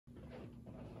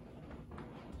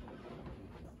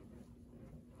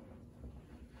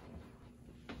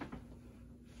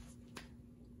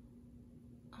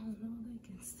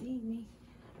see me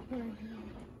right now.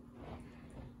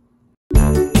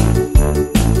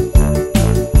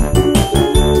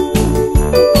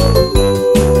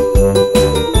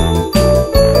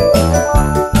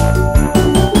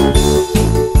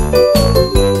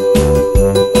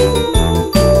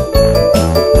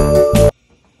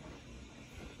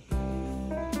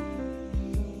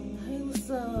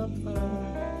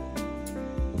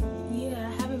 Yeah,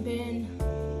 I haven't been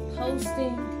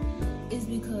posting is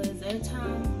because every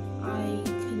time I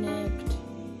connect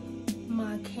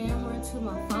my camera to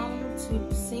my phone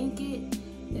to sync it,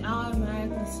 it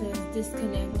automatically says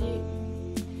disconnected.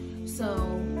 So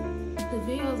the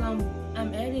videos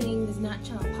I'm editing is not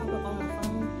trying to pop up on my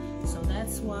phone, so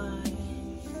that's why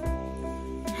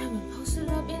I haven't posted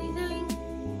up anything.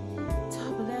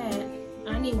 Top of that,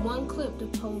 I need one clip to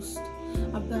post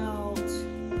about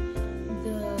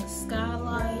the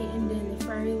skylight and then the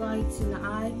fairy lights and the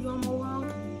eye view on my wall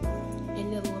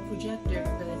and the little projector,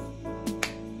 but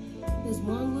there's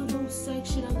one little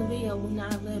section of the video will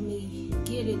not let me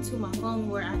get it to my phone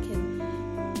where I can,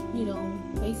 you know,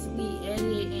 basically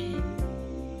edit and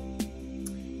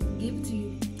give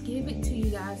it to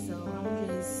you guys. So I'm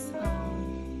just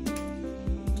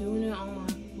doing it on my,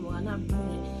 well, not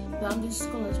doing it, but I'm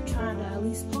just gonna try to at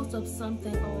least post up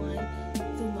something on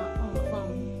my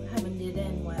phone. I haven't did that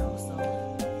in a while, so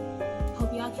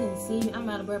hope y'all can see me. I'm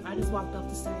out of breath. I just walked up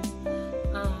the stairs.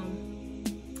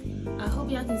 I hope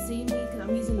y'all can see me because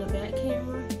I'm using the back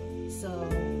camera. So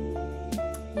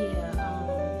yeah,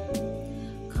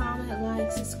 comment,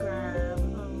 like, subscribe.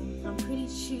 I'm pretty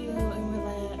chill and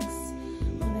relaxed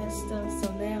on that stuff.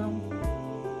 So now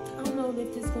I don't know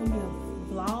if this is gonna be a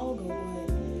vlog or what,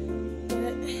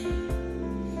 but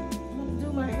I'm gonna do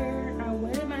my hair. I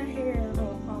wetted my hair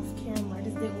off camera. I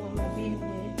just didn't want my beard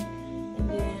wet. And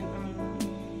then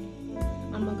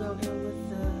I'm gonna go in with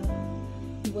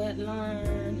the wet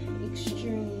line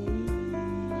extreme.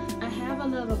 I have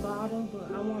another bottle, but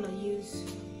I want to use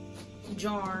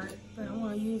jar. But I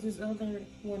want to use this other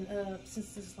one up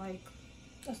since it's like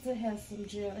I still have some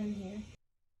gel in here.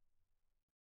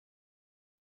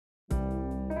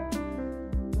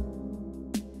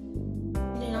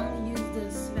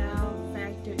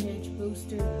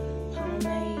 Booster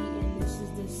pomade, and this is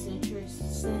the citrus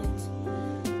scent.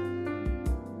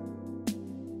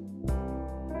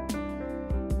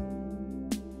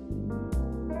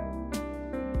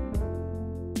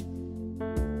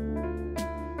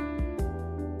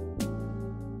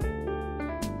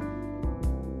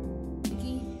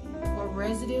 Or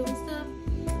residue and stuff.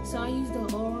 So I use the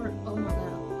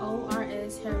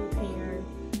ORS hair repair,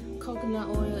 coconut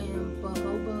oil, and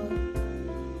jojoba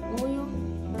oil.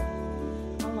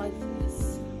 I like this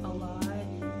a lot.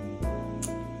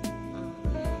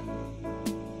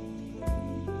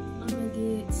 I'm gonna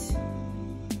get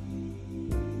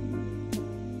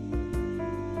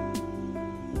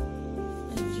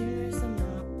a generous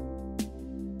amount.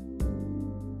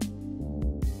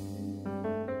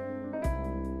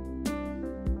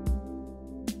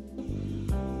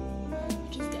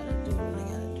 Just gotta do what I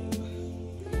gotta do.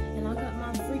 And I got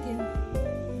my freaking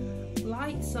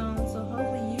lights on, so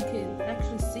hopefully you can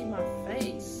actually see my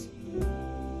face.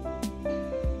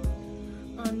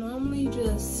 I normally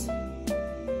just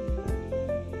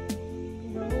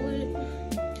roll it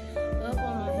up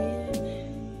on my head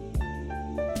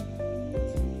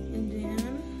and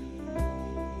then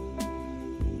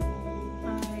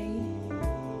I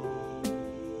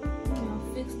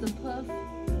fix the puff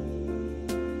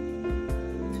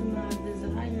to my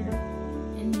desire,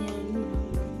 and then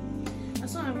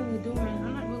that's what I'm really doing. I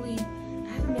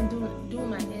haven't been doing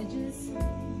my edges,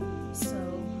 so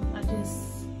I just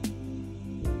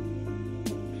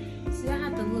see. I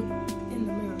have to look in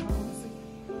the mirror. Hold on a second.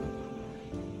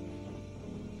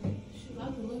 Shoot, I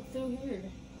can look through here.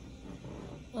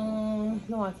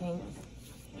 No, I can't.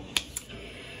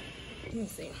 Let me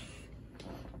see.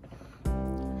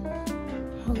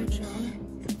 Hold y'all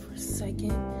for a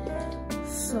second.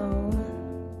 So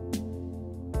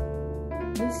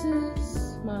this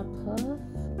is my puff.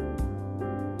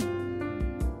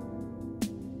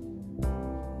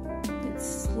 It's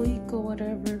sleek or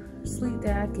whatever, sleek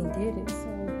that I can get it. So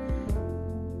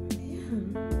yeah.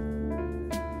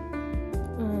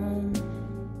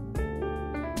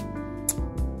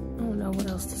 I don't know what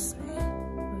else to say,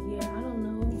 but yeah, I don't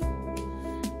know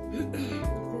if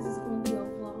this is gonna be a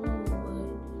vlog,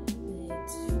 but we have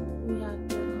to. I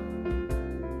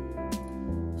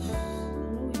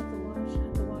know we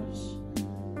have to wash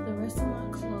the rest of my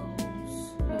clothes.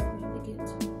 I have to get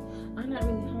to. I'm not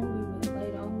really hungry, but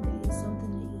later on we gotta get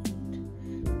something to eat.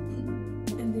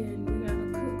 And then we gotta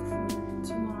cook for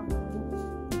tomorrow.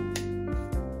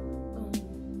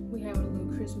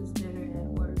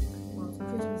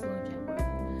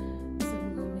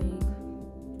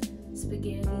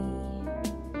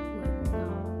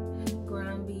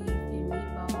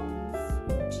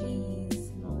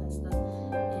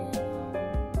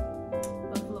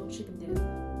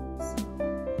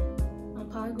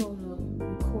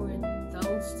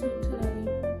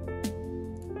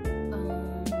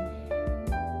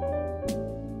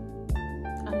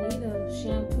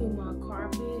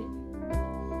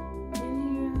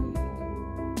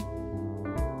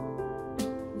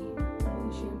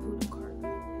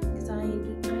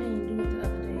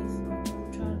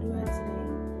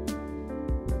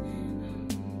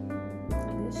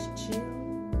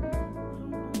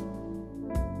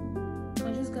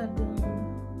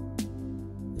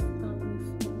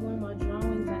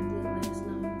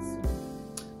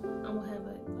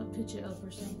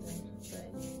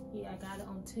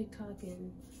 on TikTok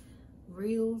and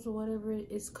Reels or whatever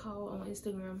it's called on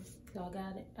Instagram. So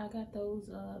I got those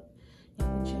up. Y'all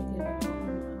can check it out on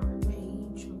my art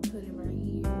page. I'm gonna put it right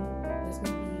here. It's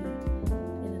gonna be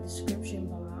in the description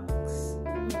box.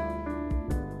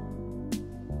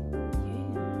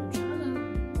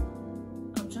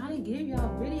 I'm trying to give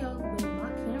y'all video, but my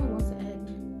camera wants to act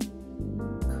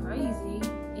crazy.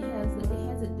 It has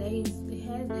its days when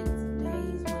it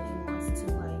wants to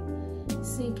like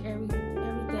sync everything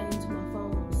to my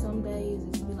phone. Some days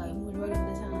it's be like majority of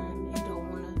the time it don't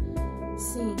wanna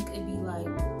sync. It be like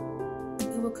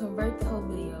it will convert the whole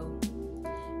video.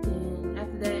 Then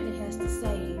after that it has to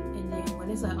save, and then when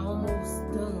it's like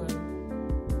almost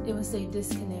done, it will say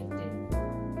disconnected.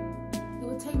 It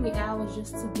would take me hours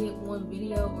just to get one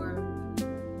video or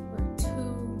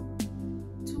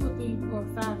two or three or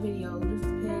 5 videos. It just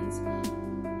depends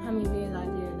how many videos I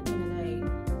did in a day.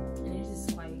 And it's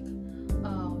just like,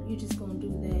 oh, you're just gonna do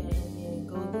that and then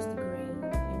go against the grain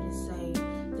and just say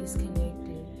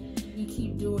disconnected. You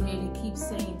keep doing it and keep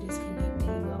saying disconnected. You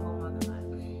go, oh my god.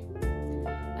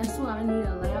 That's why I need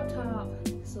a laptop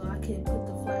so I can put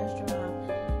the flash drive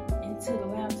into the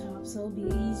laptop so it'll be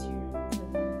easier.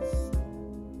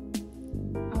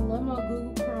 I love my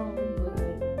Google Chrome, but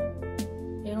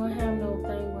they don't have no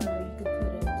thing where you can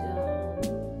put it,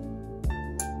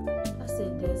 I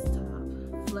said desktop,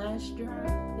 flash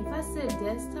drive. If I said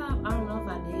desktop, I don't know if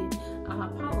I did. I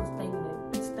probably was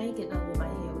thinking of it in my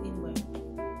head. Anyway,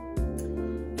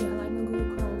 yeah, I like my Google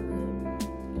Chrome, but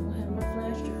they don't have my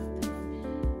flash drive thing.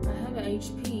 I have an HP,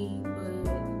 but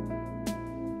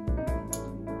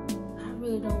I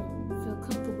really don't feel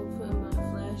comfortable putting my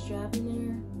flash drive in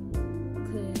there.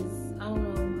 Cause I don't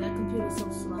know, that computer's so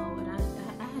slow, and I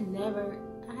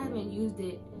haven't used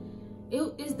it.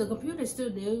 It's the computer still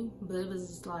do, but it was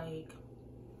just like,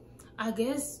 I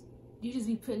guess you just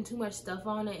be putting too much stuff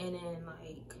on it, and then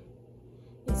like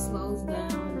it slows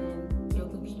down,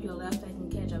 and your laptop can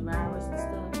catch a virus and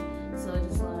stuff. So it's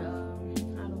just like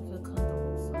I don't feel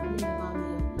comfortable. So I need to buy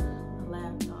me a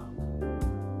laptop.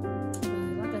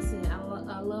 But like I said, I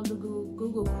love the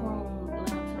Google Chrome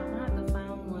laptop. I have to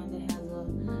find one that has a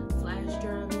flash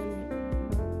drive in it.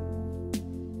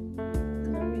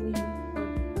 Cause I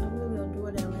really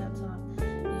adore that laptop.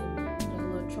 And the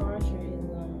little charger is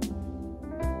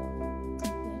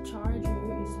that charger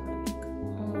is like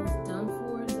almost done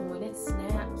for. So when it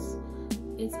snaps,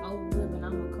 it's over and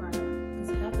I'm gonna cry. Cause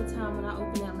half the time when I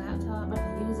open that laptop, I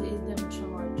can use it, it's never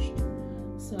charged.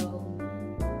 So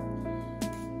yeah.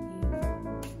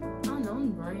 I don't know,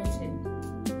 I'm ranting.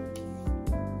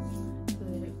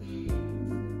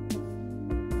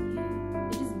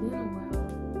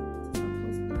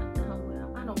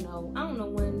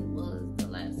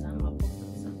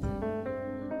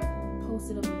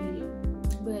 Of a video,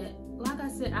 but like I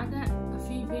said, I got a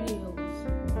few videos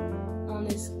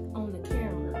on the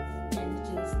camera, and it's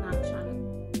just not trying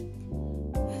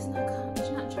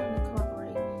to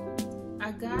cooperate.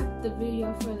 I got the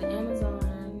video for the Amazon,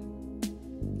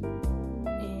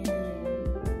 and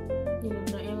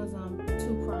the Amazon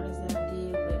 2 products that I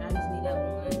did, but I just need that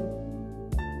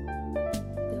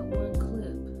one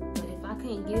clip. But if I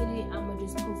can't get it, I'm gonna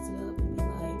just post it up and be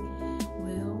like,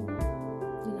 well,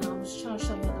 I'm just trying to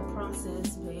show you the process,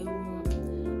 but it won't be.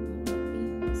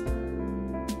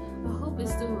 I hope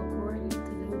it's still recording, because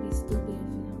it would be stupid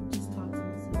if I'm just talking to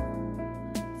myself.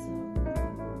 So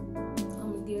I'm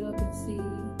gonna get up and see if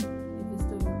it's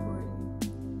still recording.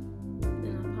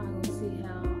 Then I'm probably gonna see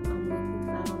how I'm looking, because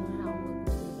I don't know how I'm looking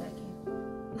with the back camera.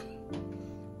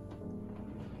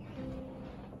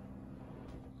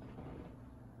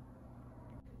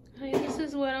 Hey, this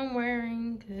is what I'm wearing.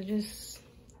 Just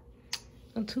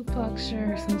a Tupac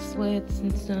shirt, some sweats,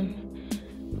 and some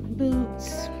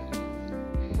boots.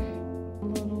 A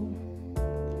little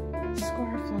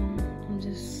scarf on. I'm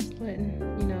just letting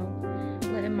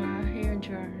my hair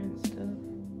dry and stuff.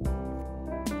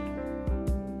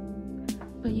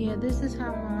 But yeah, this is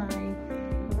how my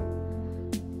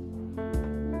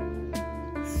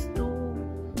stool.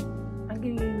 I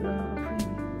give you a preview.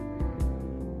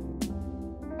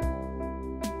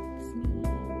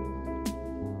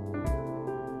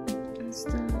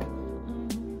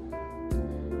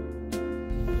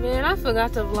 Man, I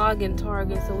forgot to vlog in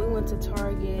Target, so we went to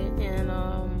Target and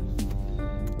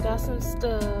got some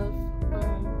stuff.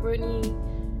 Brittany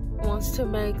wants to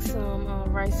make some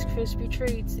Rice Krispie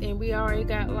treats, and we already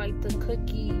got like the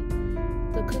cookie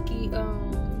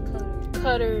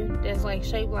cutter that's like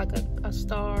shaped like a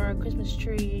star, a Christmas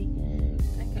tree,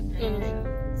 like an angel.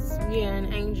 Yeah,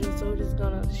 an angel. So we're just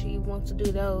she wants to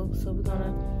do those, so we're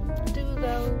gonna do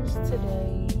those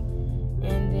today.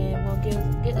 and then we'll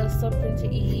get us something to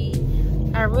eat.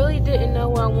 I really didn't know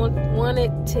what I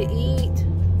wanted to eat,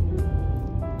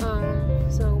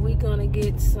 so we're gonna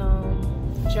get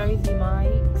some Jersey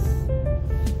Mike's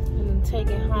and then take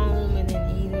it home and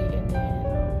then eat it, and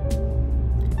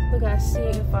then we gotta see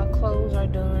if our clothes are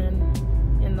done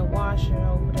in the washer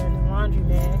over there in the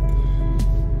laundromat,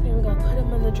 and we're gonna put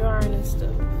them in the dryer and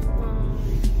stuff.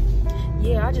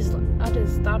 Yeah, I just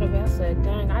thought about it. I said,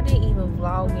 dang, I didn't even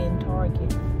vlog in Target.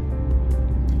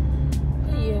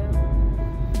 But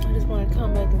yeah, I just want to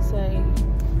come back and say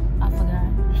I forgot.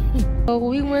 So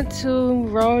we went to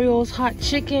Royal's Hot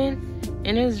Chicken,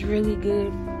 and it was really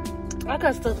good. I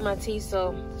got stuff in my teeth,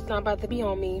 so it's not about to be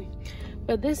on me.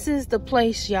 But this is the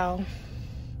place, y'all.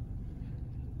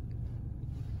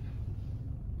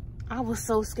 I was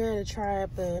so scared to try it,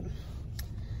 but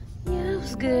yeah, it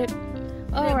was good.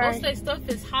 All right. Most of their stuff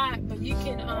is hot, but you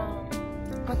can,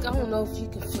 I don't know if you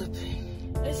can flip it.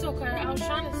 It's okay. I was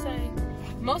trying to say,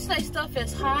 most of their stuff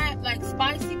is hot, like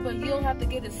spicy, but you don't have to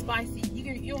get it spicy.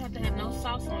 You don't have to have no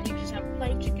sauce on. You just have a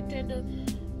plain chicken tender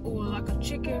or like a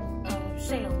chicken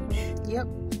sandwich. Yep.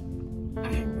 I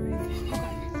ain't breathing.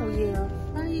 Okay. So yeah.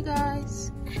 Bye, you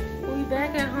guys. We'll be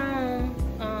back at home.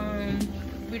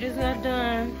 We just got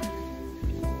done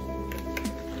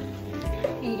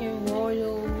eating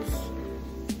Royal's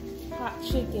hot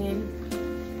chicken.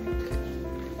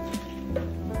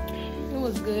 It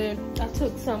was good. I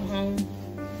took some home.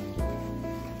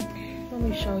 Let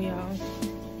me show y'all.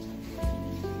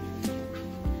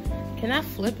 Can I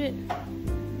flip it?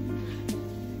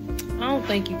 I don't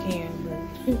think you can, but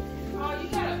oh, you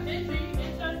got a picture? You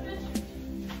can start a picture.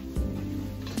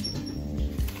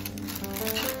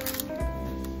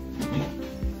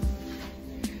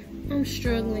 I'm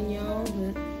struggling, y'all,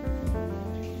 but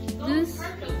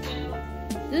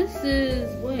this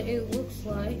is what it looks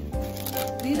like.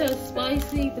 These are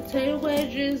spicy potato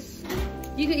wedges.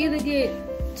 You can either get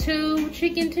 2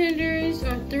 chicken tenders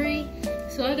or 3.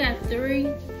 So I got 3,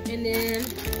 and then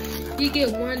you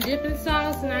get 1 dipping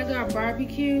sauce, and I got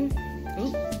barbecue.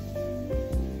 Oop.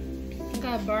 I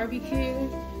got barbecue.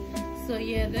 So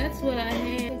yeah, that's what I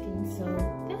had. So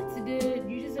that's good.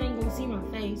 You just ain't gonna see my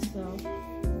face, so.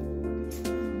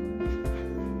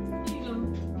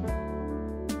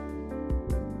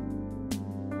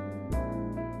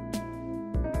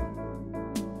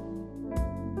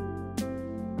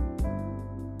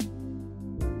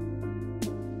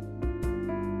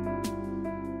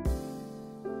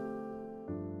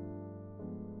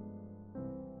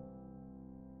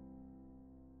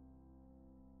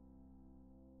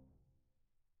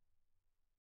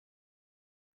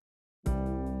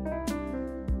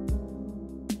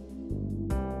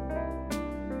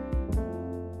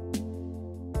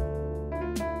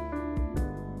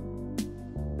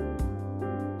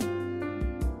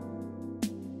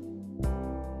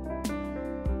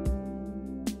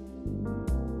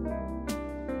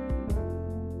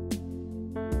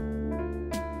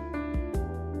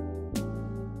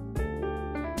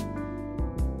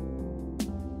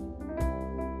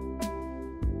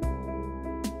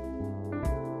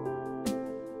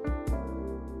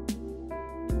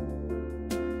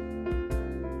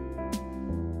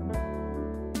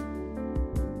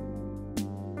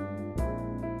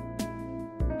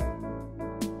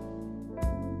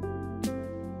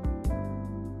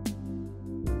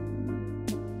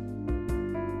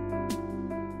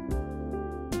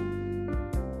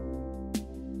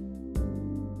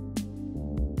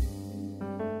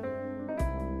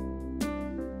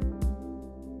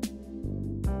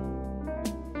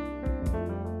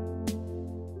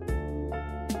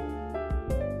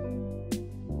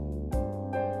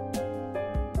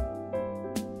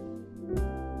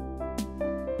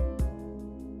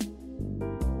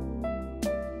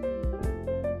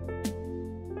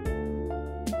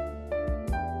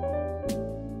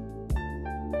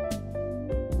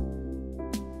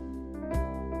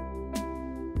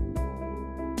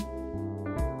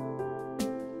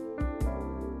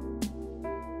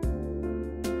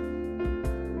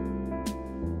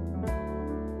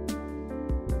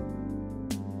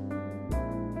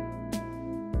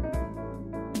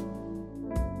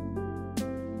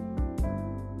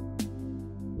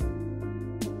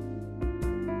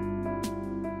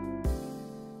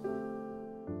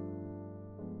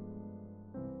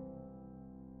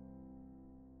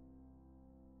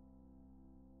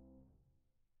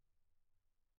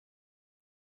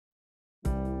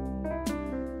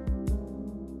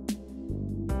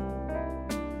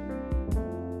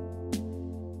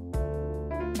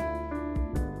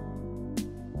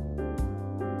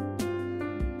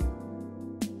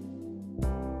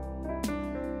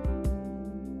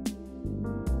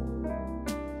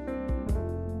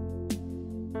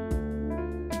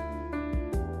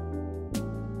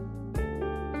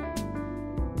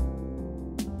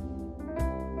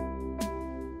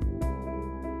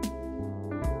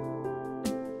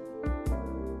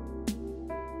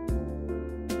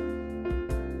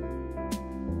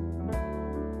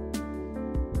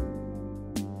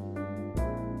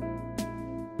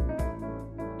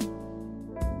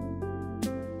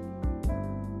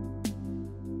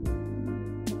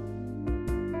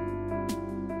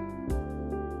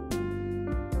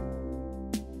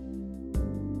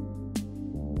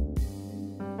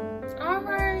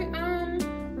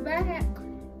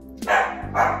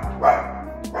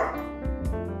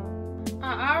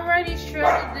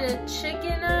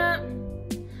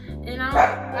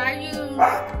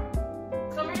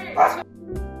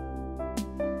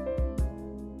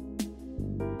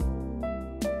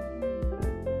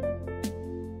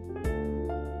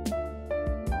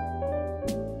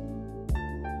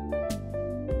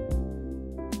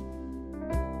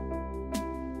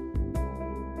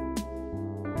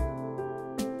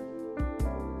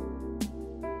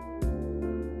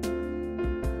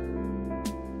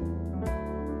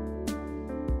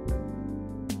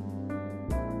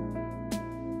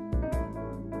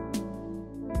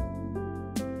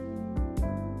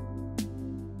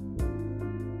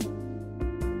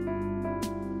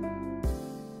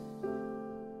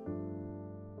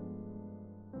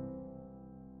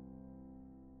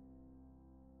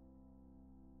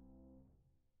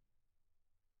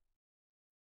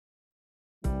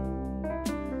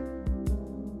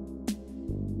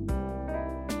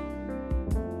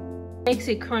 makes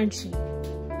it crunchy.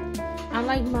 I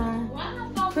like my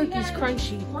cookies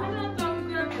crunchy. Why not throw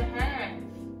it up to half?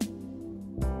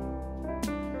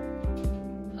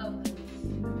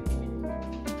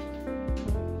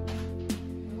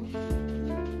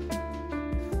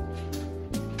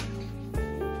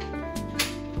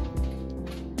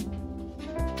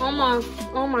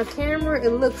 On my camera,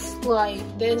 it looks like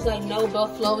there's like no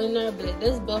buffalo in there, but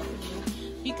there's buffalo.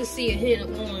 You can see a hint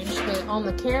of orange, but on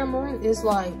the camera, it's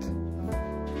like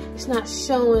it's not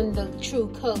showing the true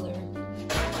color.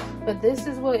 But this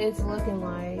is what it's looking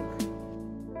like.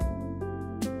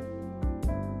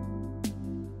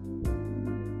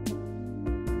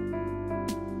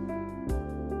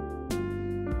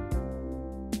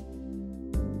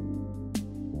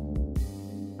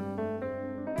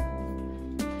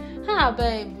 Hi,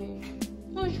 baby.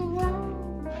 What's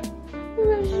wrong?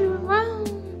 What's wrong?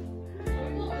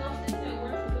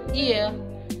 Yeah.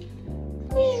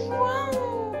 What's wrong?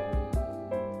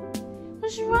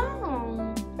 What's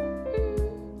wrong?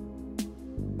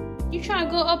 You trying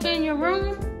to go up in your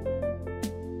room?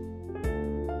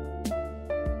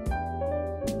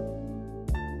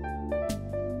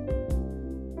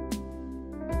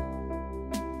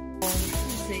 Let's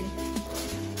see.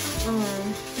 I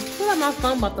feel like my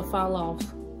phone about to fall off,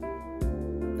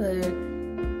 but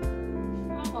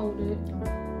I'll hold it.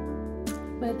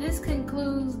 But this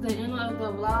concludes the end of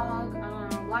the vlog.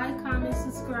 Like, comment,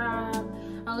 subscribe.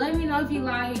 Let me know if you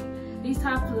like these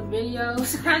types of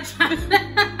videos. I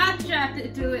tried to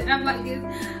do it. I'm like,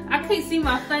 I can't see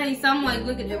my face. So I'm like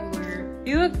looking everywhere.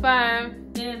 You look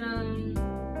fine. And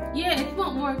yeah, if you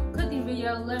want more cooking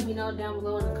videos, let me know down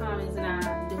below in the comments and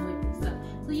I'll do it.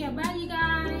 So yeah, bye you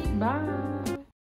guys. Bye.